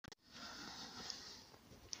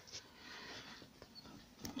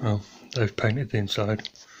Oh, they've painted the inside.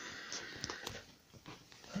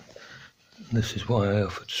 This is why I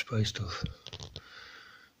offered spray stuff.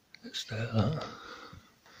 Let's stay at that.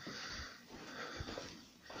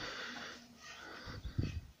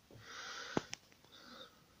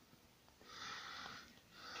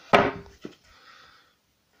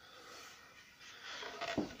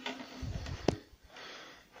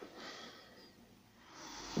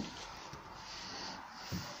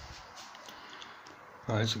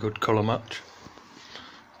 Right, it's a good colour match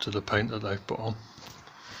to the paint that they've put on.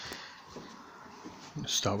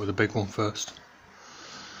 Let's start with the big one first.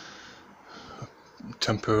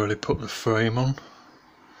 Temporarily put the frame on,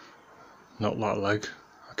 not that leg.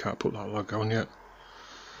 I can't put that leg on yet,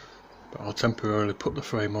 but I'll temporarily put the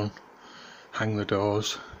frame on, hang the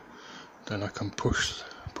doors, then I can push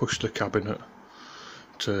the cabinet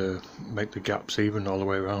to make the gaps even all the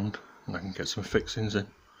way around, and I can get some fixings in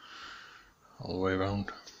all the way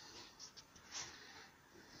around.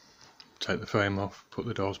 Take the frame off, put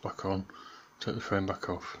the doors back on, take the frame back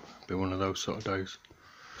off. Be one of those sort of days.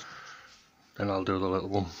 Then I'll do the little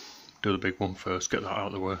one, do the big one first, get that out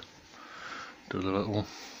of the way, do the little one.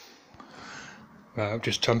 Right, I've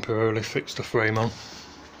just temporarily fixed the frame on.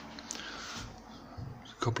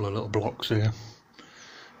 There's a couple of little blocks here,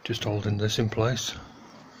 just holding this in place.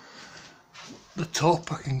 The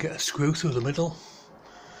top, I can get a screw through the middle.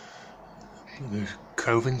 The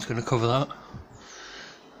coving's going to cover that.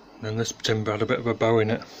 Then this timber had a bit of a bow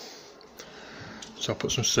in it, so I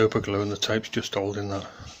put some super glue and the tape's just holding that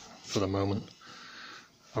for the moment.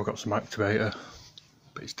 I've got some activator,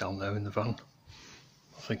 but it's down there in the van.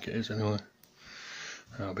 I think it is anyway.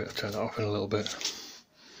 I'll be able to take that off in a little bit.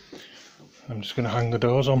 I'm just going to hang the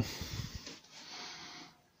doors on.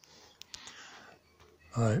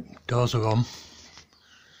 Right, doors are on.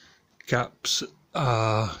 Gaps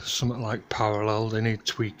are something like parallel, they need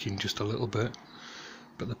tweaking just a little bit,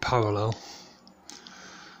 but the parallel.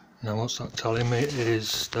 Now what's that telling me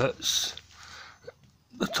is that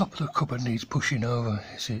the top of the cupboard needs pushing over.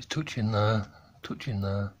 You see it's touching there,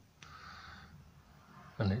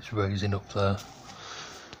 and it's raising up there.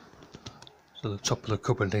 So the top of the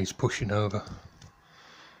cupboard needs pushing over.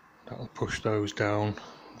 That'll push those down,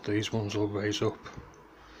 these ones will raise up.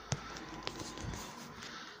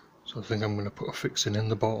 So I think I'm going to put a fixing in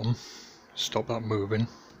the bottom, stop that moving,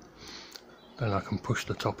 then I can push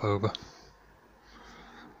the top over.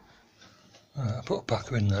 I put a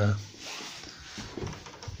packer in there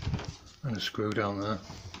and a screw down there,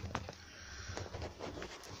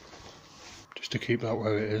 just to keep that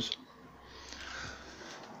where it is.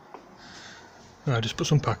 I just put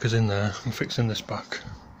some packers in there. I'm fixing this back.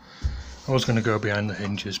 I was going to go behind the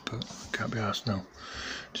hinges, but I can't be arsed now.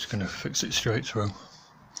 Just going to fix it straight through.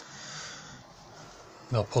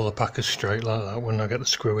 I'll pull the packers straight like that when I get the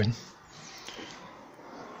screw in.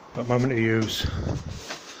 But I'm going to use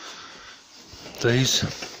these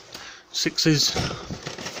 6s.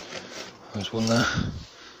 There's one there,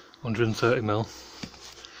 130mm.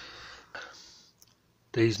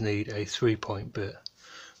 These need a 3-point bit,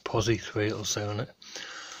 posi 3 it'll say on it.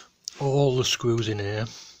 All the screws in here,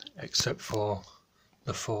 except for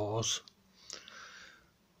the 4s,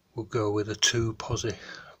 will go with a 2 posi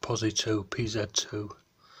 2, PZ2.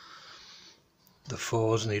 The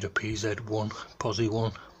 4s need a PZ1, posi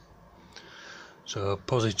 1. So a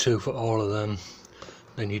posi 2 for all of them,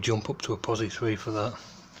 then you jump up to a posi 3 for that.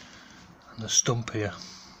 And the stump here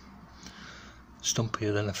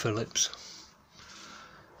then a Phillips.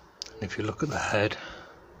 And if you look at the head,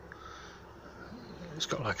 it's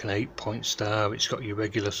got like an 8-point star. It's got your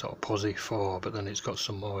regular sort of posi 4, but then it's got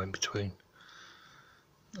some more in between.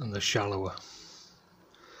 And the shallower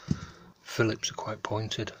Phillips are quite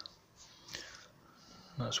pointed.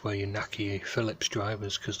 That's where you knacker your Phillips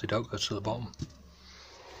drivers, because they don't go to the bottom.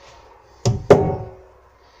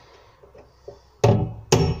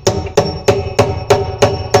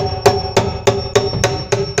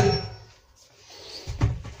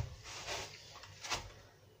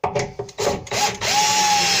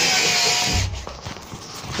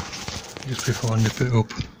 Just before I nip it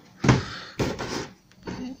up,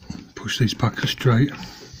 push these packers straight.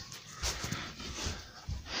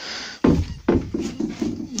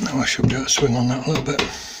 I should be able to swing on that a little bit.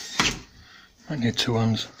 Might need 2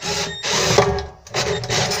 hands.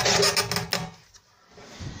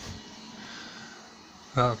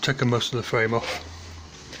 Right, I've taken most of the frame off.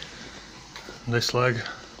 And this leg,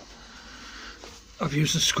 I've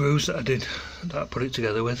used the screws that I put it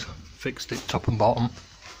together with, fixed it top and bottom.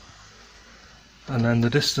 And then the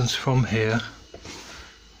distance from here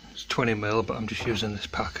is 20mm, but I'm just using this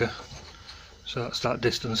packer. So that's that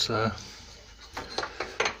distance there.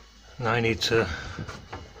 And I need to,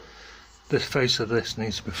 this face of this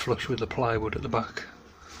needs to be flush with the plywood at the back.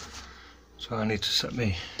 So I need to set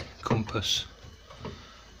my compass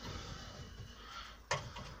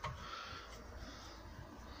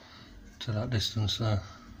to that distance there.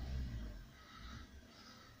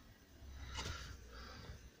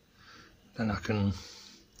 Then I can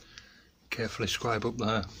carefully scribe up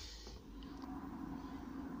there.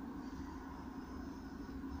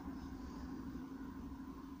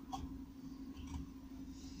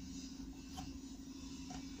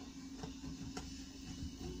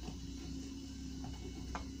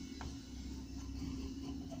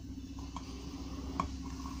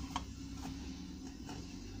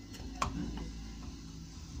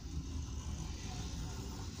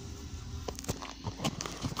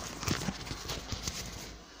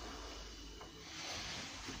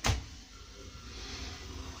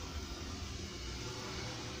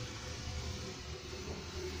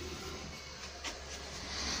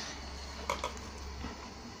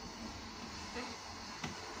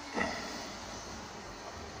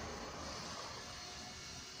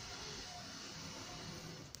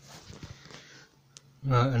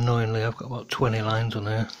 Right, annoyingly I've got about 20 lines on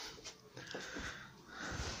here.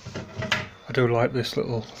 I do like this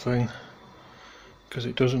little thing because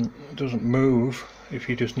it doesn't move if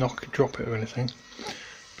you just drop it or anything.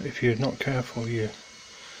 But if you're not careful, you,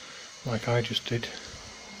 like I just did,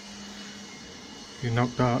 you knock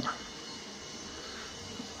that.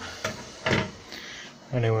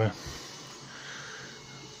 Anyway,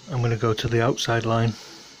 I'm going to go to the outside line.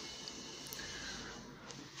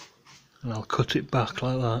 And I'll cut it back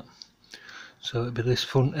like that, so it'll be this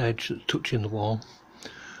front edge that's touching the wall,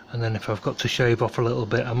 and then if I've got to shave off a little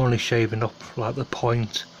bit, I'm only shaving up like the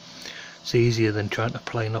point. It's easier than trying to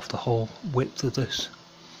plane off the whole width of this.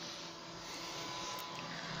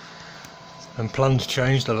 And plans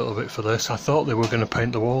changed a little bit for this. I thought they were going to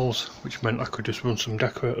paint the walls, which meant I could just run some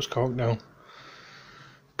decorator's caulk down,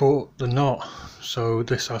 but they're not, so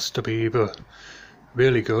this has to be either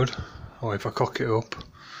really good, or if I cock it up,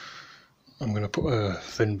 I'm going to put a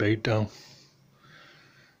thin bead down.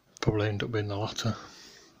 Probably end up being the latter.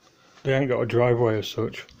 They ain't got a driveway as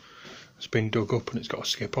such. It's been dug up and it's got a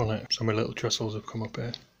skip on it, so my little trestles have come up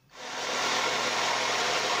here.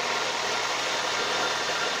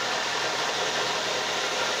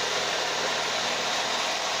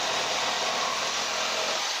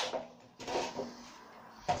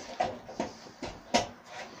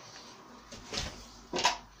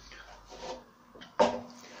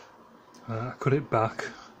 I cut it back.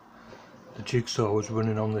 The jigsaw was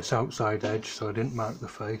running on this outside edge, so I didn't mark the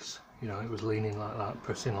face. You know, it was leaning like that,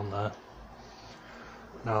 pressing on there.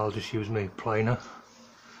 Now I'll just use my planer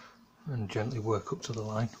and gently work up to the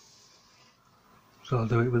line. So I'll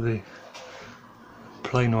do it with the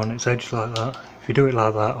planer on its edge like that. If you do it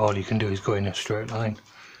like that, all you can do is go in a straight line.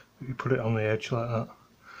 If you put it on the edge like that,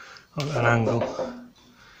 at an angle,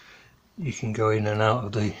 you can go in and out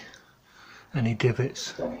of any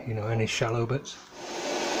divots, you know, any shallow bits.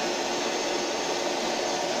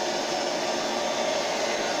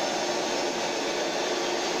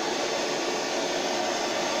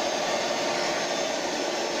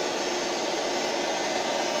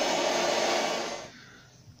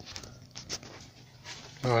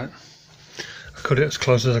 Alright, I cut it as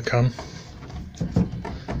close as I can.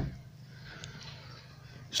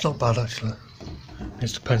 It's not bad actually.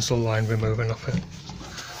 Needs the pencil line removing off it.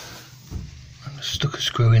 Stuck a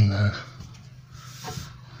screw in there,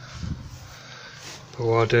 but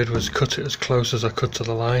what I did was cut it as close as I could to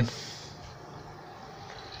the line,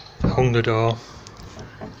 hung the door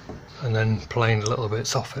and then planed little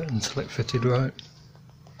bits off it until it fitted right.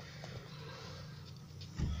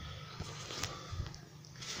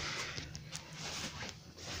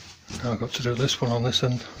 Now I've got to do this one on this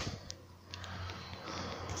end.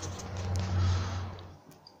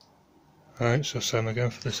 Alright, so same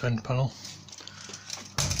again for this end panel.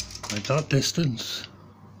 At that distance,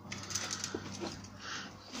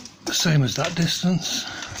 the same as that distance.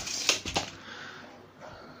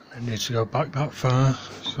 It needs to go back that far,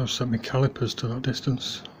 so I've set my calipers to that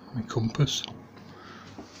distance, my compass,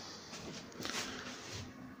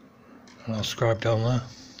 and I'll scribe down there.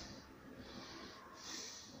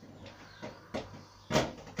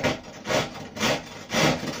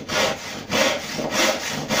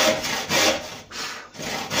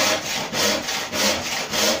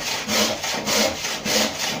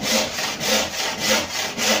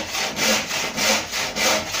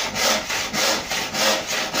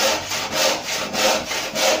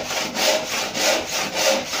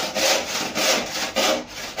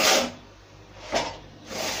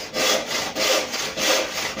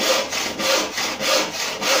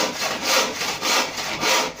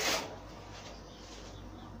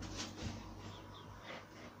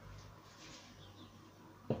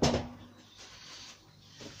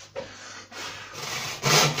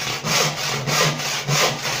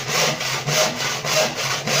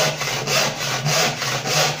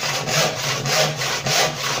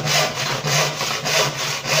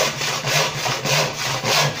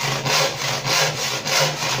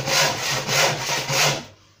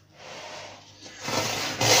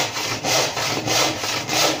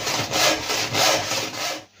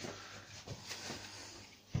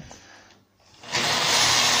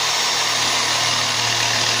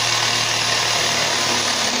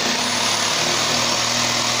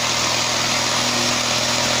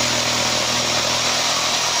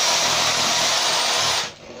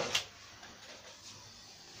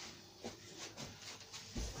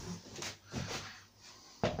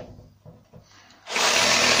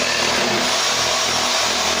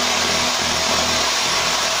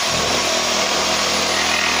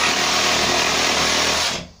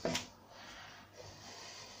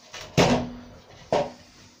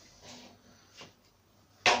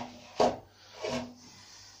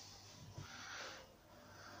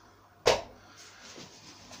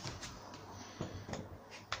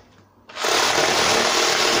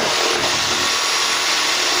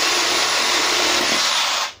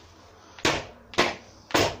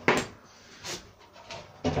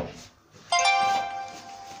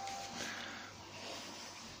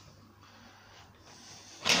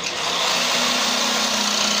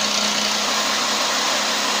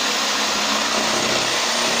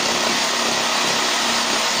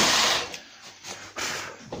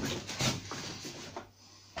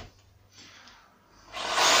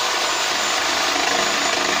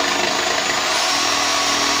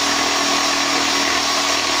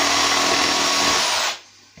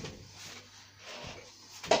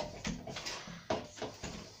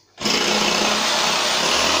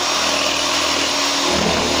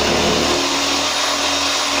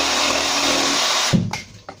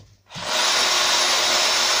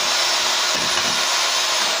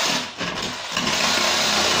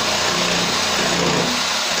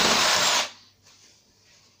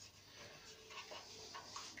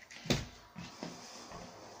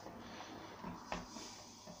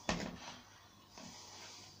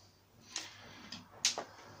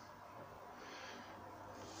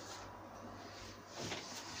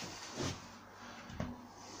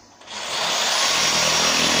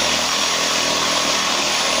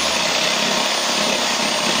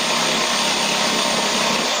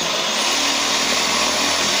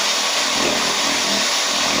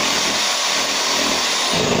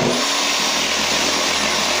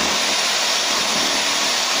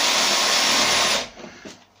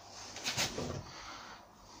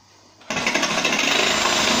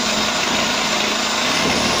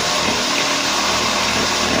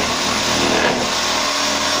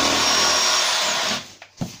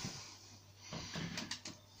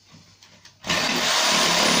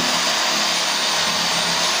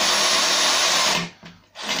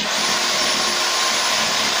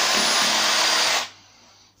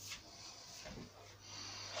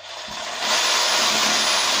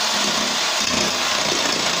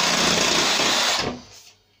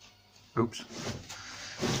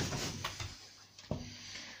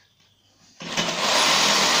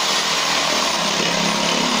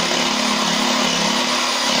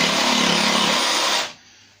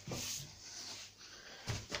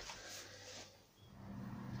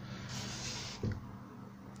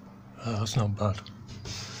 Oh, that's not bad.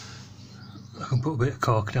 I can put a bit of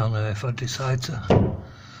caulk down there if I decide to,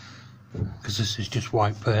 because this is just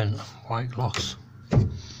white paint, white gloss.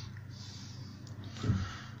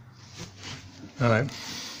 Alright.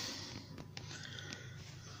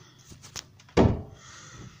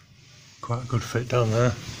 Quite a good fit down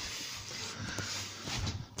there.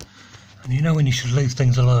 And you know when you should leave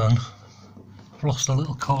things alone? I've lost a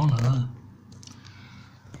little corner there.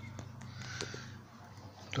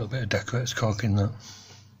 Got a bit of decorator's caulk in that.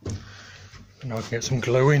 And now I can get some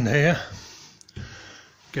glue in here,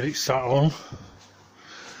 get it sat on,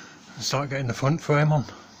 and start getting the front frame on.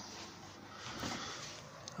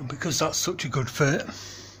 And because that's such a good fit,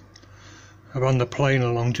 I ran the plane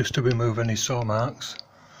along just to remove any saw marks.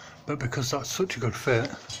 But because that's such a good fit,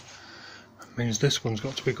 it means this one's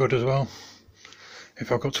got to be good as well.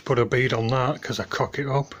 If I've got to put a bead on that because I cock it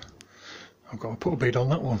up, I've got to put a bead on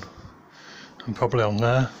that one. And probably on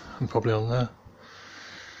there, and probably on there.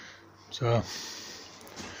 So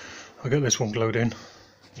I'll get this one glued in.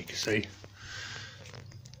 You can see,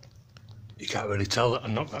 you can't really tell that I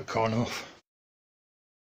knocked that corner off.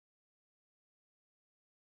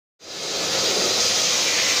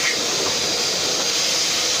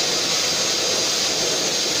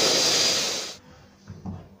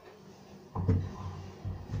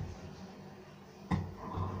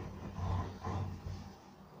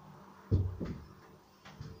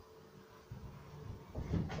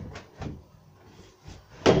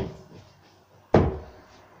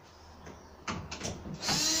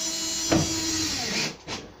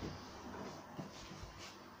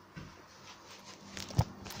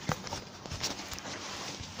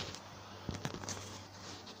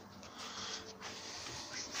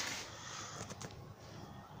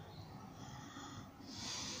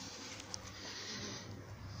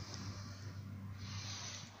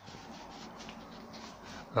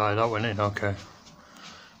 Right, that went in okay.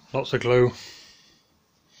 Lots of glue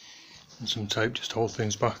and some tape just to hold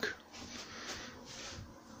things back.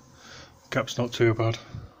 Gap's not too bad,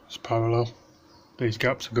 it's parallel. These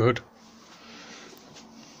gaps are good.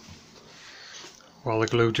 While the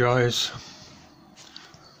glue dries,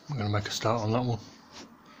 I'm going to make a start on that one.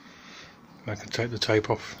 I can take the tape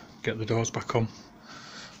off, get the doors back on.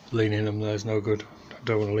 Leaning them there's no good, I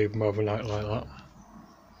don't want to leave them overnight like that.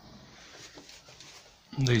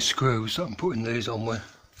 And these screws that I'm putting these on with,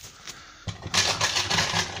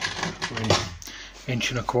 putting 1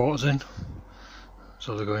 1/4 in,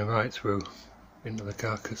 so they're going right through into the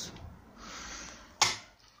carcass.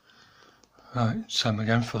 Right, same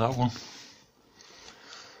again for that one.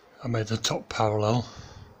 I made the top parallel.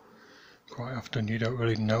 Quite often you don't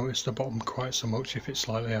really notice the bottom quite so much if it's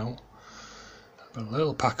slightly out. Put a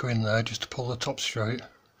little packer in there just to pull the top straight.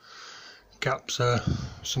 Gaps are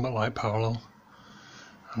somewhat like parallel.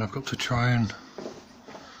 And I've got to try and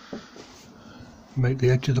make the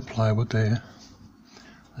edge of the plywood there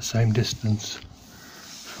the same distance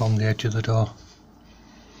from the edge of the door.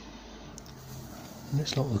 And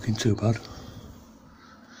it's not looking too bad.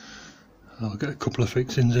 And I'll get a couple of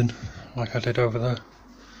fixings in like I did over there.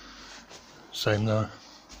 Same there.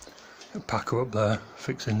 Packer up there,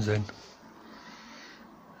 fixings in.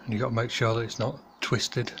 And you've got to make sure that it's not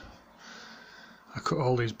twisted. I cut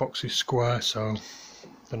all these boxes square so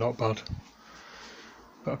they're not bad,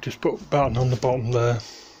 but I've just put a batten on the bottom there.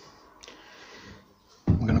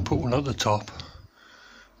 I'm going to put one at the top,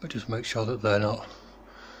 but just make sure that they're not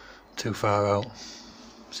too far out.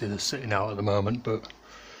 See, they're sitting out at the moment, but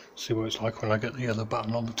see what it's like when I get the other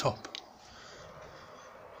batten on the top.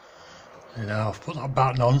 And now I've put that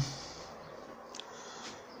batten on.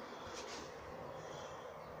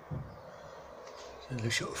 So they're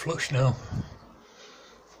shut flush now.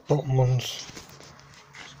 Bottom ones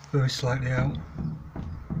very slightly out.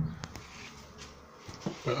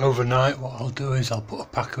 But overnight what I'll do is I'll put a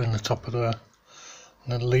packer in the top of there and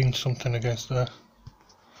then lean something against there.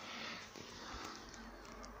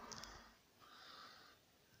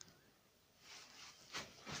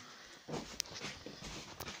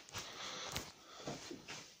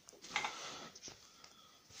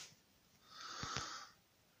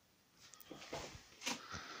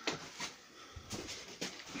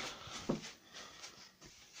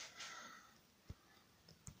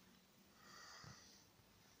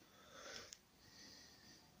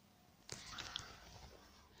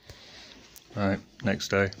 Right, next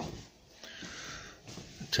day,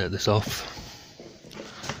 take this off,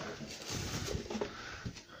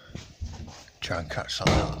 try and catch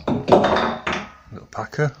that little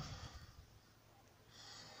packer.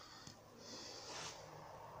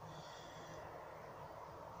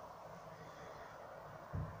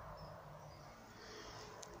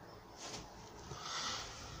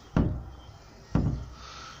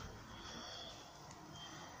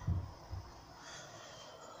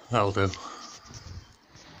 That'll do.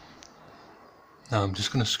 Now I'm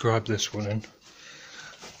just going to scribe this one in.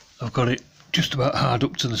 I've got it just about hard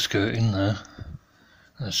up to the skirting there,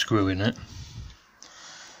 and a screw in it,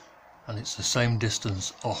 and it's the same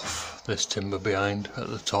distance off this timber behind at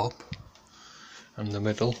the top and the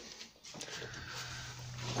middle,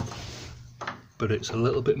 but it's a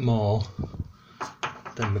little bit more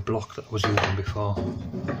than the block that I was using before,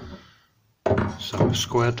 so I've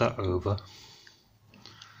squared that over.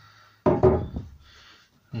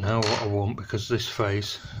 Now what I want, because this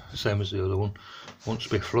face, same as the other one, wants to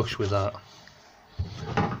be flush with that,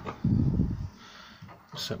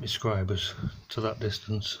 set my scribers to that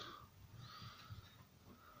distance.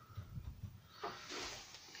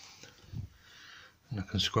 And I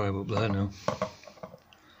can scribe up there now.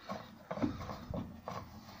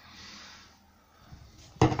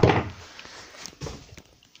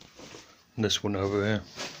 And this one over here,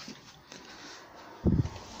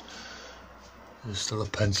 there's still a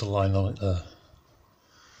pencil line on it there.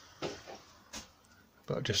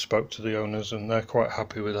 But I just spoke to the owners and they're quite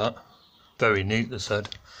happy with that. Very neat, they said.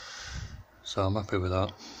 So I'm happy with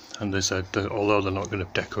that. And they said that although they're not going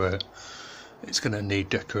to decorate, it's going to need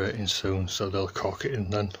decorating soon, so they'll caulk it in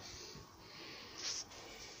then.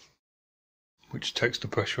 Which takes the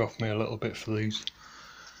pressure off me a little bit for these.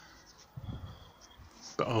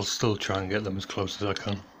 But I'll still try and get them as close as I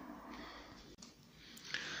can.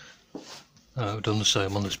 I've done the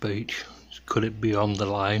same on this Beech. Just cut it beyond the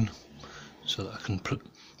line so that I can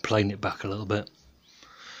plane it back a little bit.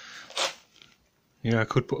 Yeah, I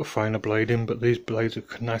could put a finer blade in, but these blades are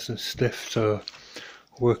nice and stiff, so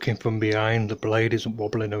working from behind, the blade isn't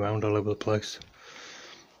wobbling around all over the place.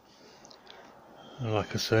 And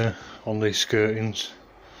like I say, on these skirtings,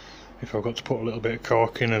 if I've got to put a little bit of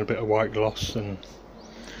caulk in and a bit of white gloss, then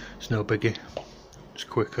it's no biggie. It's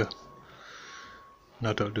quicker. And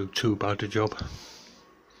I don't do too bad a job.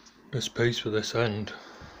 This piece for this end,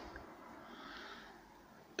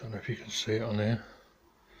 don't know if you can see it on here,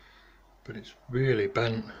 but it's really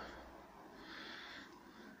bent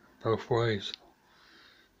both ways,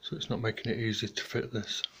 so it's not making it easy to fit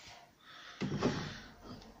this.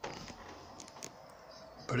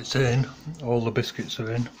 But it's in, all the biscuits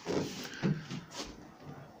are in, and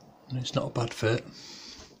it's not a bad fit.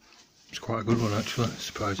 It's quite a good one actually,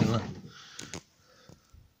 surprisingly.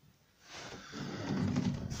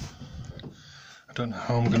 I don't know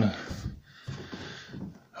how I'm going to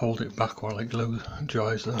hold it back while it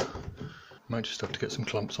dries there. Might just have to get some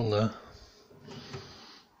clamps on there.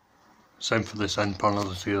 Same for this end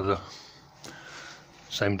panel as the other.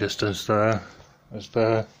 Same distance there as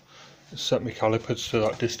there. Set my calipers to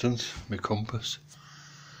that distance, my compass.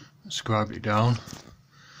 Scribed it down.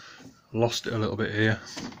 Lost it a little bit here,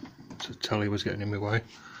 so the telly was getting in my way.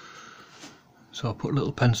 So I put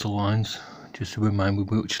little pencil lines just to remind me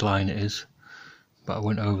which line it is. But I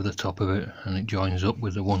went over the top of it and it joins up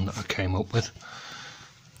with the one that I came up with.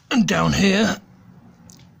 And down here,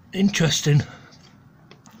 interesting,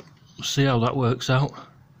 see how that works out.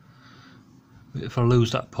 If I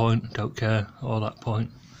lose that point, don't care, or that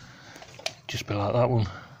point, just be like that one.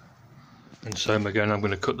 And same again, I'm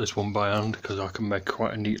going to cut this one by hand because I can make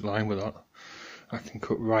quite a neat line with that. I can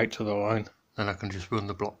cut right to the line, then I can just run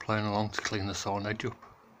the block plane along to clean the sawn edge up.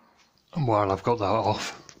 And while I've got that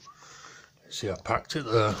off, see, I packed it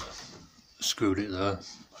there, screwed it there.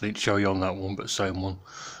 I didn't show you on that one, but same one.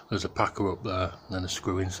 There's a packer up there, and then a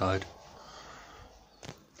screw inside.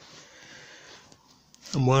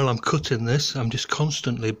 And while I'm cutting this, I'm just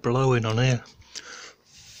constantly blowing on here,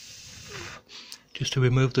 just to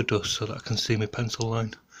remove the dust so that I can see my pencil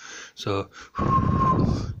line. So,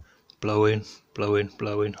 blowing, blowing,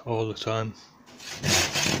 blowing all the time.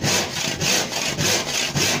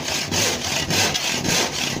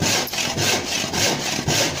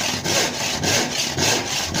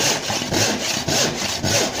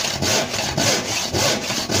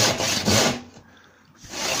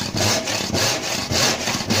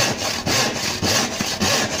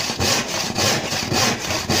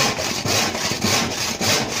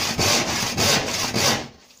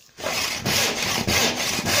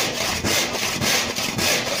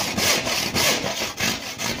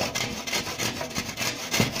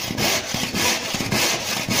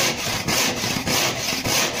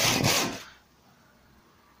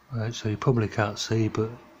 Right, so you probably can't see,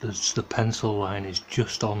 but the pencil line is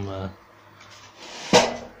just on there.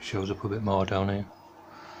 Shows up a bit more down here.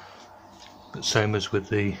 But same as with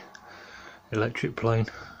the electric plane,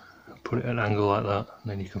 put it at an angle like that,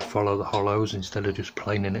 and then you can follow the hollows instead of just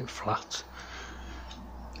planing it flat.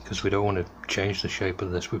 Because we don't want to change the shape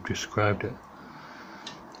of this, we've described it.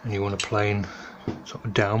 And you want to plane sort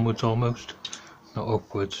of downwards almost, not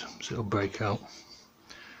upwards, so it'll break out.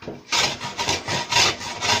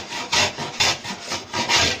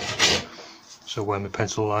 So when the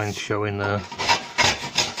pencil line's showing there,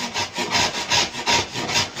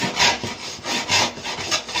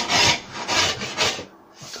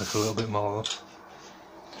 I'll take a little bit more off.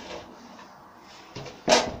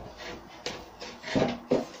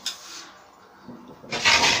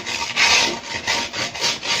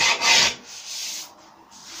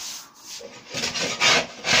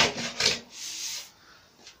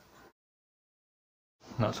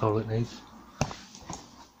 And that's all it needs.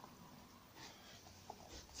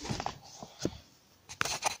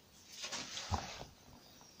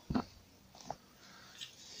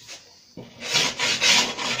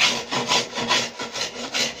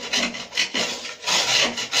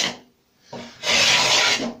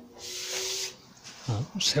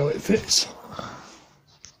 See how it fits.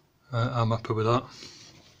 I'm happy with that.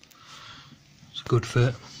 It's a good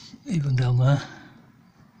fit, even down there.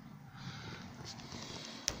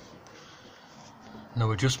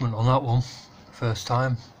 No adjustment on that one. First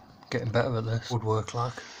time. Getting better at this. Woodwork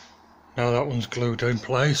like. Now that one's glued in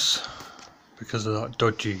place because of that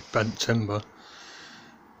dodgy bent timber.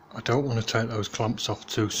 I don't want to take those clamps off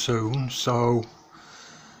too soon, so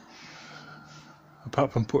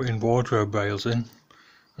apart from putting wardrobe rails in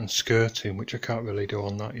and skirting, which I can't really do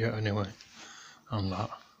on that yet anyway, and that.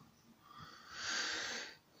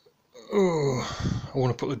 Oh, I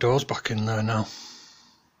want to put the doors back in there now,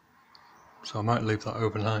 so I might leave that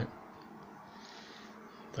overnight,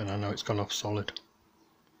 then I know it's gone off solid.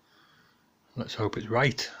 Let's hope it's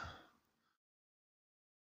right.